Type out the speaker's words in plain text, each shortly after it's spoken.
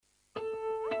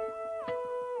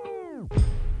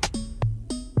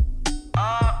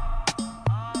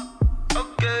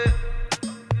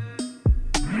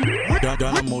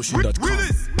PromotionDotCom.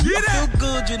 I feel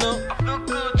good, you know.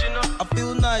 I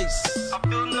feel nice.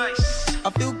 I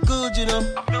feel good, you know.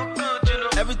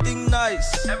 Everything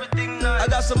nice. I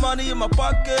got some money in my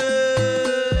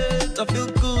pocket. I feel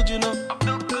good, you know.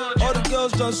 All the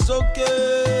girls just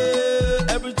okay.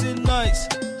 Everything nice.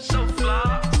 So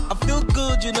fly. I feel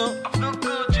good, you know.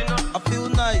 I feel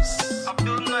nice.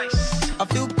 I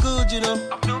feel good, you know.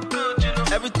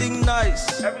 Everything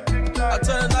nice. I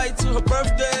turn the night to her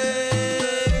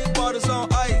birthday. Bottles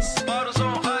on ice.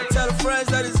 I tell her friends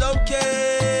that it's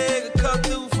okay. Come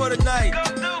through for the night.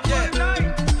 Yeah.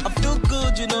 I feel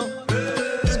good, you know.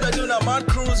 This been doing a mad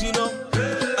cruise, you know.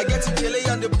 I get to Kelly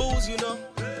and the booze, you know.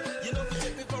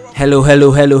 Hello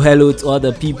to all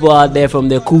the people out there, from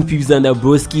the cool peeps and the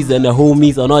broskies and the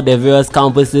homies on all the various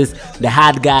campuses, the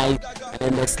hard guys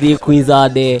and the slave queens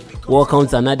out there. Welcome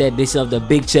to another edition of the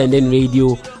Big Trending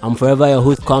Radio. I'm forever your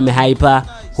host, Kwame Hyper,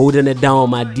 holding it down with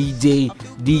my DJ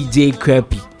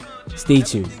Creppy. Stay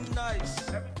tuned.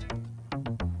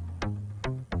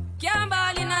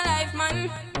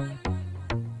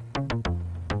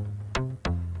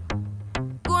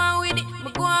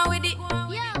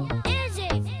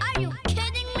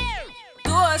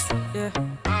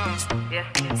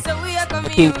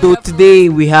 Okay, so today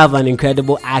we have an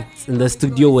incredible act in the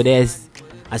studio with us.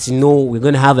 As you know, we're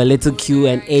going to have a little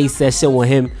Q&A session with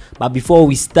him. But before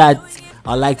we start,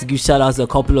 I'd like to give shout outs to a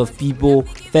couple of people.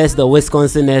 First, the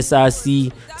Wisconsin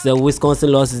SRC, the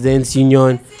Wisconsin Law Students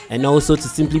Union, and also to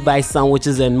Simply Buy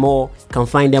Sandwiches and More. You can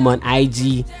find them on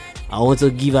IG. I want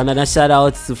to give another shout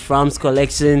out to Fram's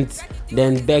Collections,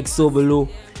 then Beck Sobolo,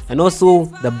 and also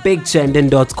the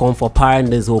BigTrending.com for powering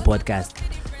this whole podcast.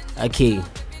 Okay,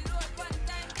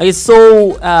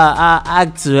 so our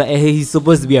actor, he's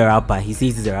supposed to be a rapper. He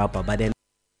says he's a rapper, but then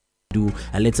do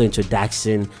a little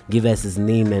introduction, give us his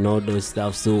name and all those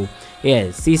stuff. So yeah,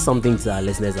 say something to our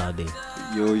listeners out there.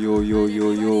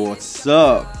 Yo, what's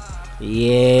up?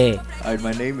 Yeah. Alright,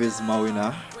 my name is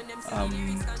Mawina.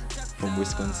 I'm from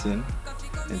Wisconsin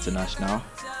International.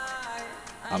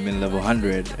 I'm in level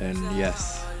 100, and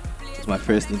yes, it's my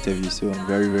first interview, so I'm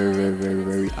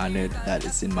very honored that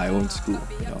it's in my own school,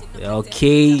 you know.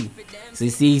 Okay, so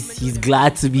he's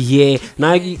glad to be here.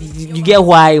 Now you get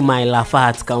why my laugh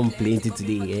had come plenty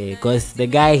today, because the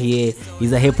guy here,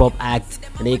 he's a hip-hop act,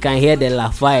 and you can hear the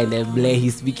laugh and the blare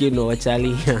he's speaking, or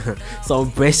Charlie,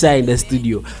 some pressure in the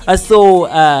studio. So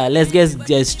let's get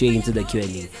just straight into the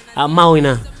Q&A.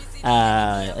 Mawina,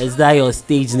 is that your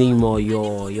stage name or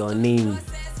your name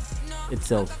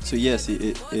itself? So yes,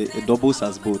 it doubles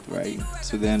as both, right?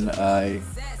 So then I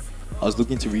was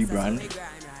looking to rebrand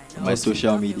my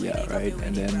social media, right?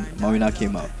 And then Mawina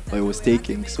came up, but it was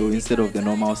taking. So instead of the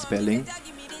normal spelling,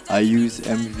 I use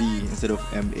MV instead of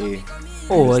MA.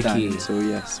 Oh, okay. So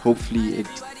yes, hopefully it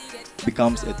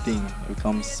becomes a thing. It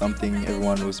becomes something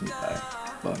everyone knows me by.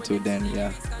 But until then,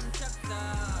 yeah.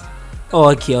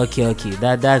 Oh, okay.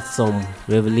 That's some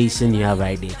revelation you have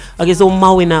right there. Okay, so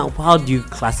Mawina, how do you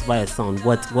classify a sound?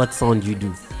 What sound you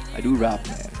do? I do rap,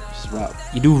 man. Just rap.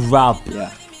 You do rap?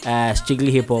 Yeah.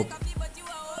 Strictly hip hop?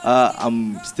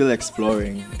 I'm still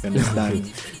exploring, you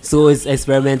understand? So it's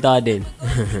experimental then?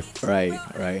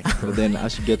 Right. But then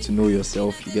as you get to know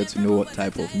yourself, you get to know what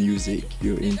type of music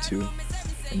you're into,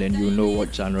 and then you'll know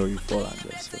what genre you fall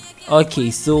under. So. Okay,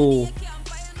 so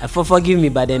forgive me,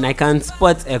 but then I can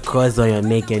spot a cross on your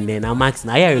neck, and then I'm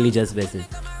asking, are you a religious person?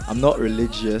 I'm not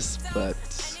religious, but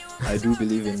I do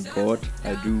believe in God.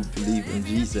 I do believe in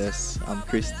Jesus. I'm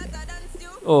Christian.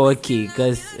 Oh, okay,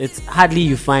 because it's hardly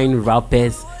you find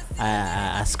rappers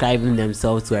ascribing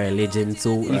themselves to a religion.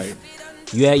 So right.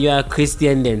 If you're a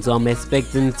Christian then, so I'm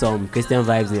expecting some Christian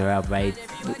vibes in your rap, right?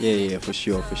 Yeah, for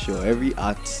sure. Every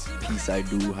art piece I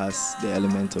do has the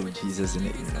element of Jesus in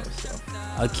it, you know. So.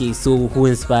 Okay, so who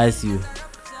inspires you?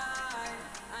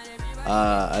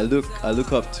 I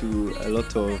look up to a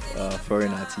lot of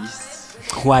foreign artists.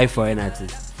 Why foreign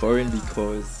artists? Foreign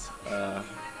because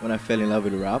when I fell in love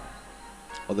with rap,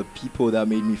 or the people that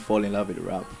made me fall in love with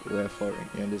rap were foreign.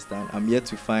 You understand? I'm yet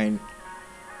to find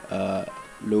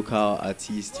local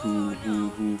artists who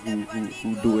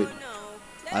do it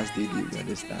as they do. You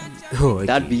understand? Oh, okay.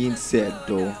 That being said,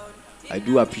 though, I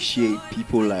do appreciate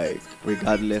people like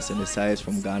Regardless and the Sides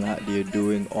from Ghana. They're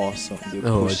doing awesome. They're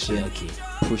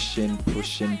pushing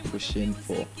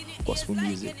for gospel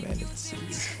music, man. It's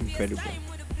incredible.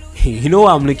 You know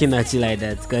why I'm looking at you like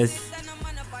that? Because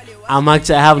I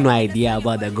have no idea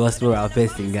about the gospel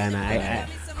rappers in Ghana.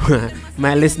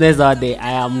 My listeners out there,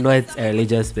 I am not a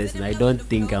religious person. I don't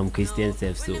think I'm Christian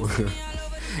self, so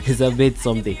it's a bit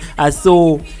something.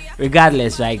 So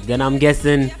regardless, right? Then I'm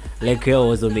guessing Lecrae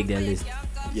also make their list.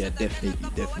 Yeah, definitely.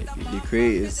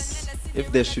 Lecrae is,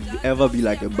 if there should ever be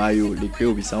like a bio, Lecrae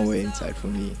will be somewhere inside for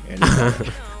me. And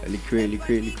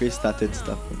Lecrae started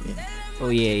stuff for me. Oh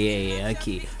yeah.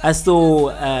 Okay. So,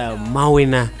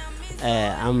 Mawina,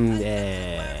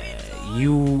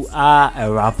 you are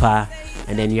a rapper,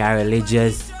 and then you are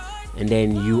religious, and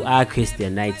then you are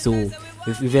Christian, right? So,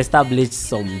 we've established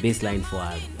some baseline for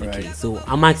us. Okay. Right. So,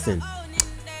 I'm asking,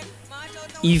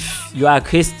 if you are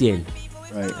Christian,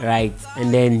 right,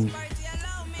 and then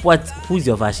who's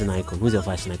your fashion icon?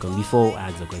 Before I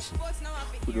ask the question.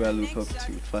 Who do I look up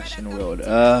to? Fashion world.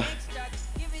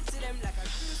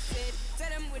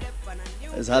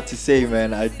 It's hard to say,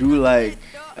 man. I do like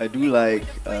I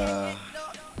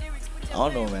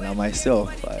don't know, man. I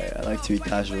myself, I like to be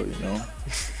casual, you know.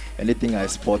 Anything I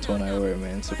spot on, I wear,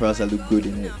 man. So perhaps I look good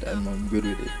in it, and I'm good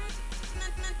with it.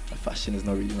 Fashion is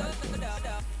not really my thing.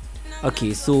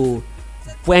 Okay, so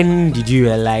when did you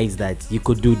realize that you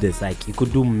could do this? Like, you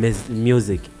could do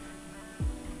music?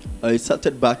 It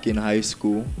started back in high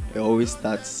school. It always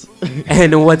starts.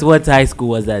 And what high school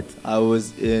was that? I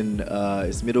was in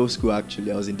it's middle school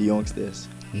actually. I was in the youngsters.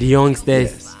 The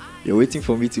youngsters. Yes. You're waiting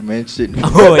for me to mention.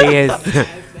 Oh yes.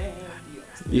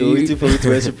 You're waiting for me to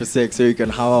mention Persec so you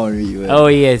can hammer on me. Man. Oh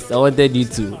yes, I wanted you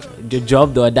to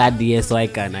drop the other day so I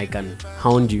can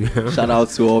hound you. Shout out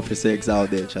to all Persecs out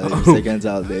there, Charlie. Seconds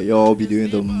out there. You all be doing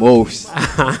the most.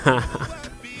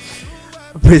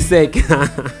 Persec.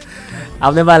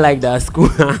 I've never liked that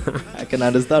school. I can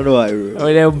understand why. Bro.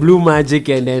 Oh, the Blue Magic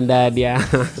and then that, yeah.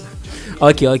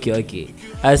 Okay.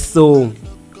 So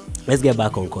let's get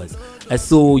back on course.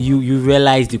 So you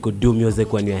realized you could do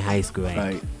music when you were in high school, right?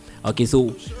 Right. Okay,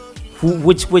 so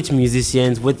which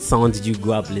musicians, which sounds did you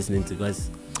grow up listening to? Because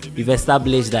you've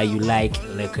established that you like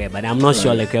Lecrae, but I'm not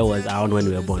sure Lecrae was around when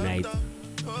we were born, right?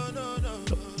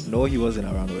 No, he wasn't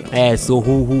around when I was so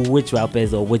which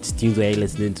rappers or which tunes were you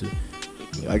listening to?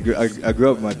 I grew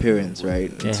up with my parents,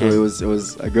 right? And so it was.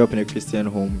 I grew up in a Christian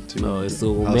home too. Oh,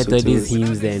 so Methodist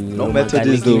hymns and no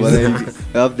Methodist though. But then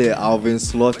you have the Alvin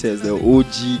Slaughters, the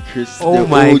OG Christian. Oh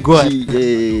my God!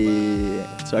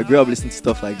 Yeah. So I grew up listening to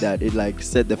stuff like that. It like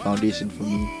set the foundation for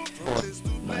me,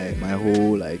 my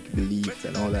whole like belief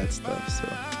and all that stuff.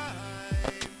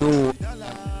 So,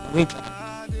 wait,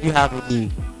 you have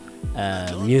any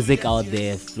music out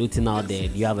there, floating out there?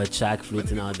 Do you have a track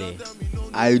floating out there?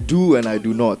 I do and I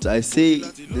do not. I say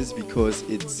this because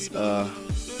it's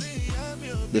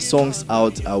the songs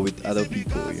out are with other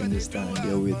people. You understand?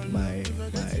 They're with my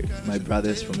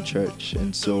brothers from church,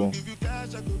 and so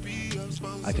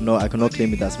I cannot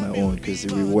claim it as my own because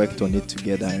we worked on it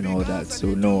together and all that. So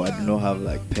no, I do not have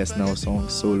like personal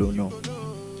songs solo. No.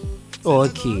 Oh,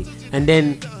 okay. And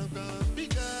then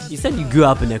you said you grew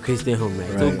up in a Christian home,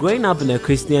 right? So growing up in a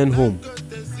Christian home,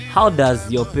 how do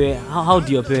your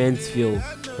parents feel,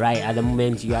 right, at the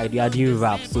moment you are doing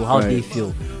rap? So how do they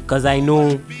feel? Because I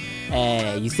know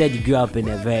you said you grew up in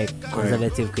a very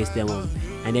conservative Christian home,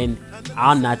 and then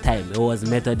around that time it was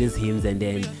Methodist hymns, and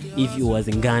then if you was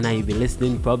in Ghana you'd be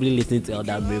probably listening to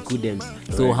Elder Miracle Dems.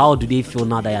 So how do they feel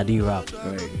now that you're doing rap?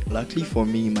 Right. Luckily for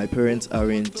me, my parents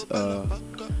aren't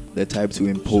the type to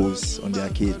impose on their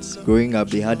kids. Growing up,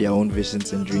 they had their own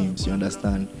visions and dreams, you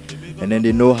understand? And then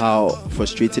they know how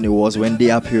frustrating it was when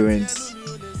their parents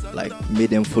like made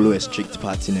them follow a strict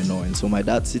pattern and all. And so my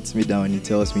dad sits me down and he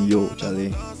tells me, yo,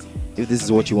 Charlie, if this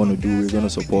is what you want to do, we're going to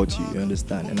support you, you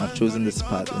understand? And I've chosen this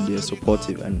path and they're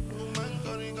supportive, and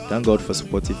thank God for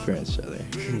supportive parents, Charlie.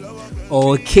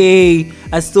 Okay,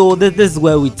 so this is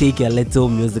where we take a little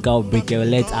musical break and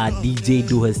let our DJ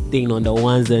do his thing on the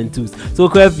ones and twos. So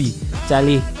Kreppy,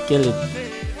 Charlie, kill it.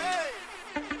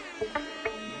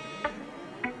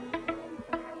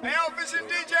 Hey, yo, Vision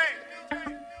DJ.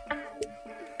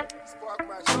 Spark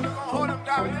my shoulder, gonna hold him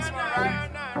down. This one, right?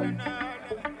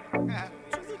 Yeah.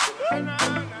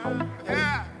 Hey,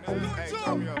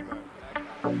 come here,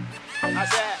 man. I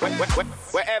said,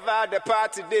 wherever the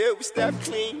party do, we step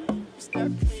clean.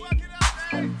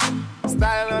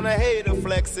 Style on a hater,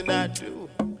 flexing I do.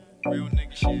 Real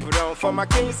nigga shit. Put on for my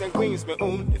kings and queens, but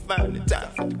only find the time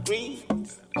for the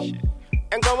greens.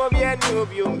 And come up here,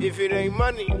 noob, if it ain't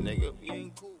money, nigga, we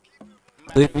ain't cool.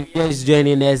 So if you're just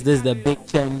joining us, this is the Big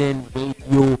Trending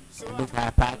Radio, this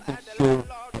Hyperactive Show,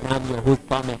 and I'm your host,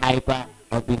 Kwame Hyper.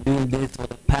 I've been doing this for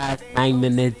the past 9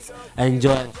 minutes.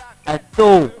 Enjoy.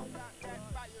 So,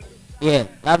 yeah,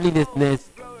 lovely listeners.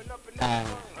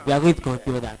 We are going to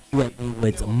continue that Q&A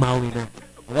with Mawina.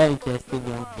 Very interesting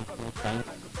young person trying to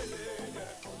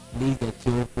lead the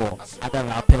show for other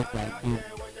rappers like you.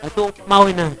 And so,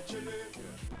 Mawina,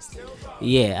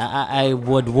 yeah, I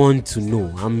would want to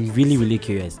know. I'm really, really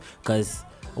curious because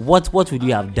what would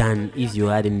you have done if you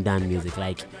hadn't done music?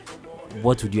 Like,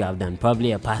 what would you have done?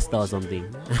 Probably a pastor or something.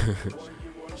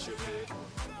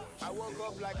 I woke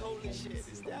up like, holy shit,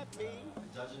 is that me?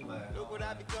 Look what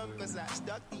I become, cause I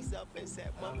stuck these up and said,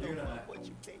 motherfucker, what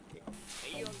you thinking?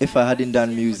 If I hadn't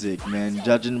done music, man,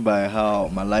 judging by how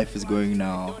my life is going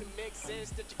now,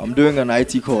 I'm doing an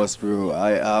IT course, bro.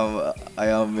 I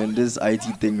am in this IT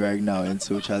thing right now, and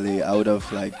so Charlie, I would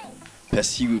have like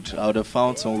pursued. I would have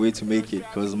found some way to make it,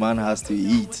 cause man has to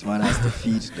eat, man has to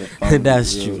feed the family.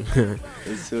 That's bro. true.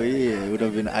 And so yeah, it would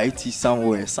have been IT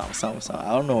somewhere, some. I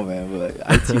don't know, man, but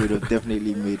IT would have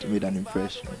definitely made an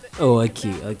impression. Oh,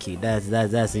 okay.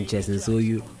 That's interesting. So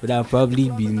you would have probably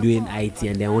been doing IT,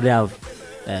 and then would have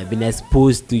been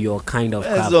exposed to your kind of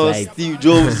craft, So right? Steve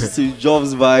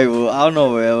Jobs Bible. I don't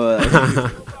know,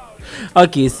 man.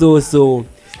 Okay, so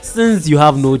since you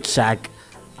have no track,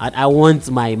 I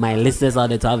want my listeners out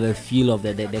there to have a feel of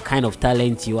the kind of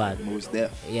talent you are. Most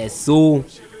def. Yes, so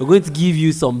we're going to give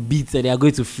you some beats and they are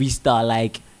going to freestyle.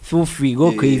 Like, feel free,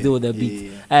 go crazy with the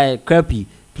beats. Crappy,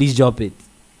 please drop it.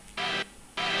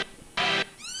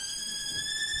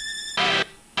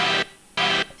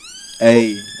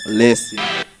 Hey, listen.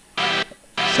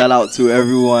 Shout out to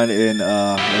everyone in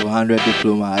level 100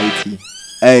 diploma IT.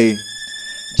 Hey.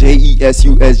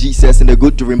 JESUSG says in the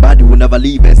good during bad will never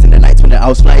leave us. In the nights when the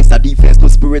house flies, our defense, no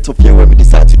spirit of fear when we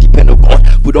decide to depend on God.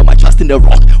 Put all my trust in the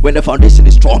rock when the foundation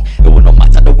is strong. It will not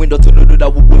matter the window to know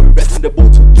that we'll glory rest in the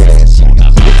boat to gas.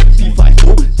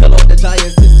 P5 tell all the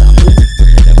giants this time.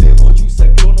 You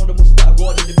said clone on the most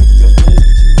God in the video.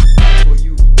 For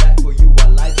you, back for you, I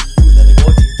lied to you. Let the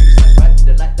God in you shine bright in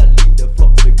the light that lead the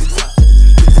flock to the good passion.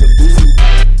 It's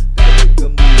a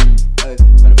move,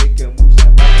 gotta make a move,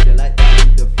 shine bright in the light that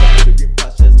lead the flock to the green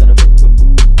pastures. Gotta make a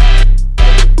move,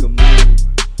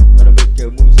 gotta make a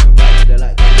move, shine bright in the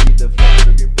light that lead the flock to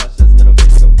the green pastures. Gotta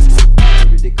make a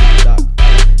move, ridiculous dark.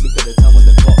 Look at the time on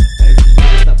the clock.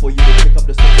 It's time for you to pick up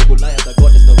the stone to go lie as the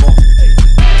God is the rock.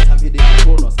 Time hitting the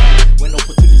chronos. When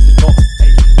opportunity knocks.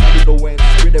 I don't know when to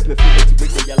spray the perfume to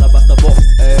break the alabaster box.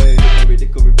 Look at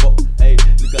ridiculous box.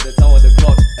 Look at the time on the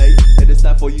clock. And it's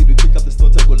time for you to pick up the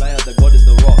stone to go lie as the God is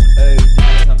the rock.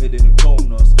 Time hitting the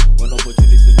chronos. When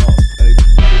opportunity knocks. I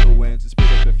don't know when to spray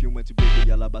the perfume to break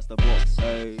the alabaster box.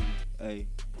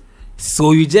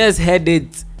 So you just heard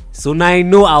it. So now I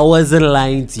know I wasn't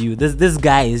lying to you. This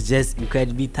guy is just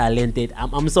incredibly talented.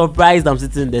 I'm surprised I'm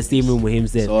sitting in the same room with him.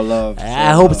 So love.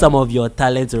 I hope some of your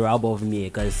talent will rub off me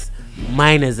because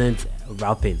mine isn't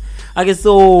rapping. Okay,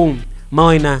 so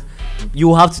Maina,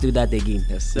 you have to do that again.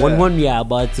 Yes, sir. When we are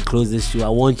about to close this show, I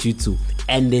want you to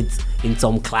end it in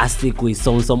some classic way,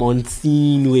 some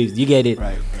unseen waves. You get it?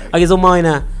 Right. Okay, so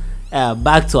Maina,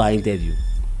 back to our interview.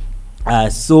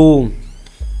 So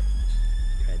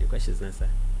the questions answer.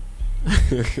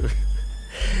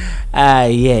 Yeah.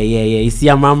 You see,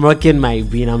 I'm rocking my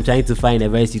brain. I'm trying to find a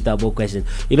very suitable question.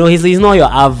 You know, he's not your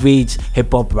average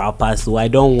hip hop rapper, so I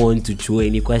don't want to throw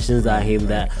any questions at him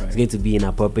that is going to be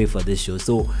inappropriate for this show.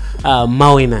 So,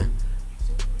 Mawina.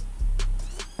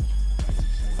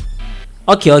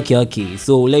 Okay.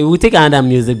 So we'll take another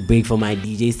music break for my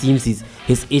DJ. Seems he's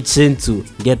itching to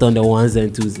get on the ones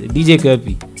and twos. DJ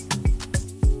Kirby.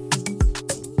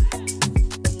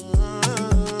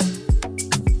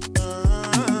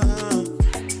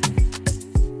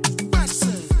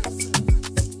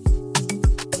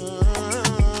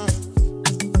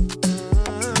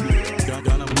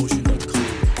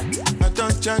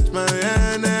 Charge my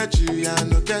energy, I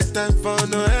no get time for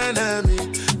no enemy.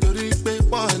 Tori pe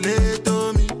pole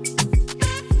to me.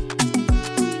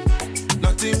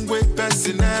 Nothing with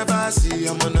person never see.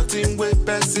 I'm on nothing with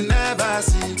person never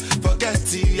see.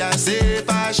 Forget it, I say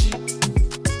fashi.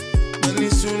 Money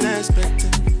soon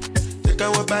expected. Check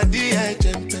out what body I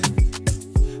jump.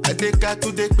 I take out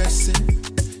to the person.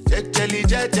 Check.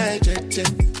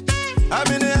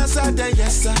 I'm in the answer, then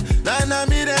yes sir. Then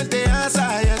I'm in the answer,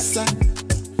 yes sir.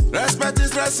 Respect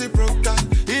is reciprocal,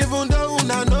 even though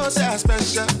una know say I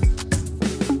special.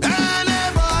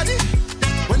 Anybody,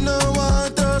 we no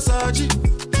want to search it.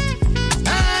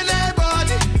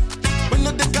 Anybody, we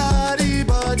no the carry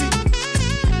body.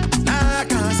 I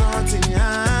can't something,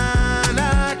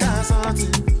 I can't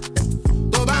something.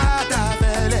 Go back to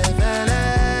fele,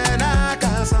 I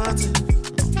can't something.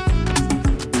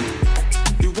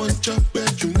 You want job,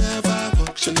 but you never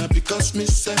work. Should not because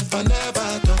myself I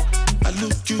never talk.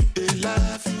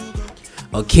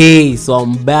 Okay, so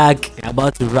I'm back,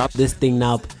 about to wrap this thing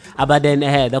up. But then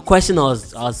the question I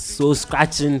was so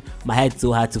scratching my head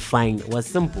so hard to find was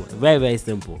simple, very very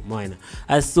simple. Moina.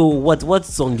 So what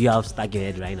song do you have stuck in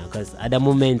your head right now? Because at the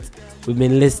moment we've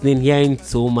been listening, hearing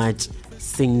so much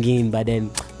singing, but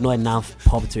then not enough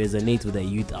pop to resonate with the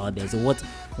youth out there. So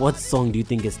what song do you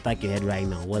think is stuck in your head right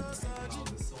now? What?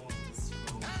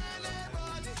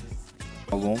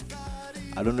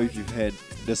 I don't know if you've heard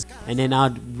this. And then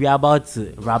we're about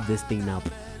to wrap this thing up,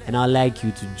 and I'd like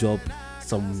you to drop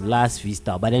some last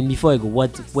freestyle. But then before I go,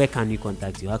 where can we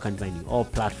contact you? How can we find you? All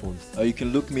platforms. You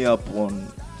can look me up on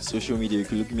social media. You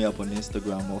can look me up on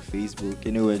Instagram or Facebook.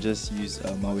 Anywhere, just use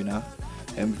Mawina,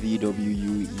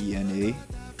 MVWUENA.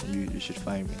 You should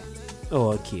find me.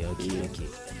 Oh, okay.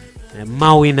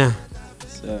 Mawina.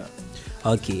 So,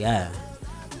 okay,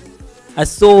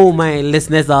 so my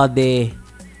listeners out there,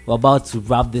 we're about to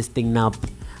wrap this thing up.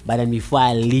 But then before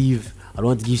I leave, I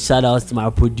want to give shout outs to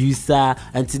my producer.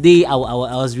 And today I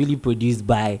was really produced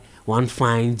by one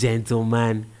fine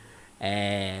gentleman,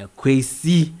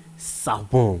 Kwesi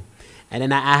Sapon. And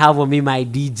then I have with me my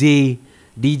DJ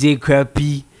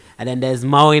Kirby. And then there's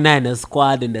Mawina and the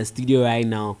squad in the studio right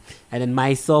now. And then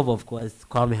myself, of course,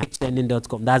 call me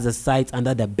trending.com. That's the site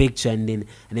under the Big Trending.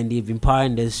 And then they've been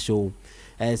powering this show.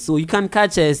 So you can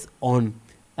catch us on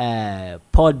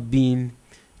Podbean. You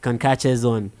can catch us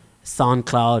on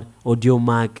SoundCloud,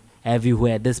 AudioMac,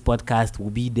 everywhere. This podcast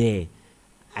will be there.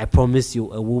 I promise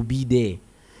you, it will be there.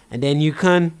 And then you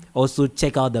can also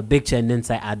check out the Big Trending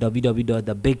site at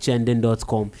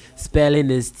www.thebigtrending.com. Spelling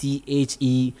is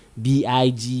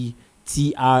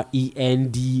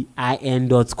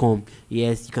THEBIGTRENDIN.com.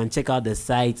 Yes, you can check out the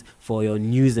site for your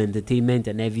news, entertainment,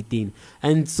 and everything.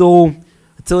 And so,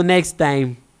 until next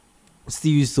time,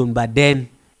 see you soon. But then,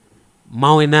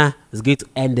 Mawina is going to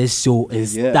end this show in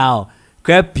style.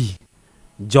 Crappy,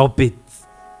 drop it.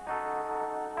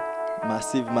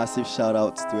 Massive shout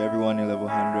outs to everyone in level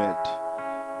 100.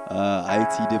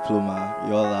 IT Diploma,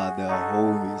 y'all are the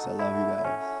homies. I love you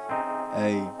guys.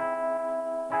 Hey,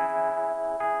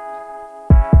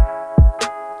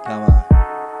 come on.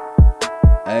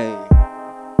 Hey,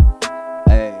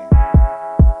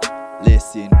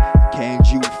 listen,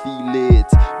 can't you feel it?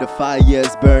 The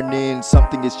fire's burning,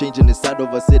 something is changing inside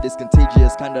of us. It is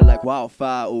contagious, kinda like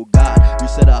wildfire. Oh God, you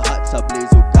said our hearts are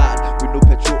blaze. Oh God, with no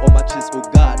petrol on my chest. Oh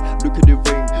God, look at the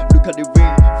rain,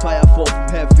 fire fall from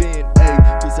heaven. Hey,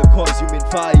 it's a consuming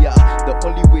fire, the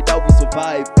only way that we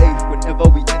survive. Hey, whenever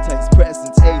we enter His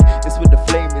presence, hey, it's with the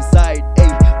flame inside. Hey,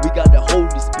 we got the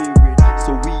Holy Spirit.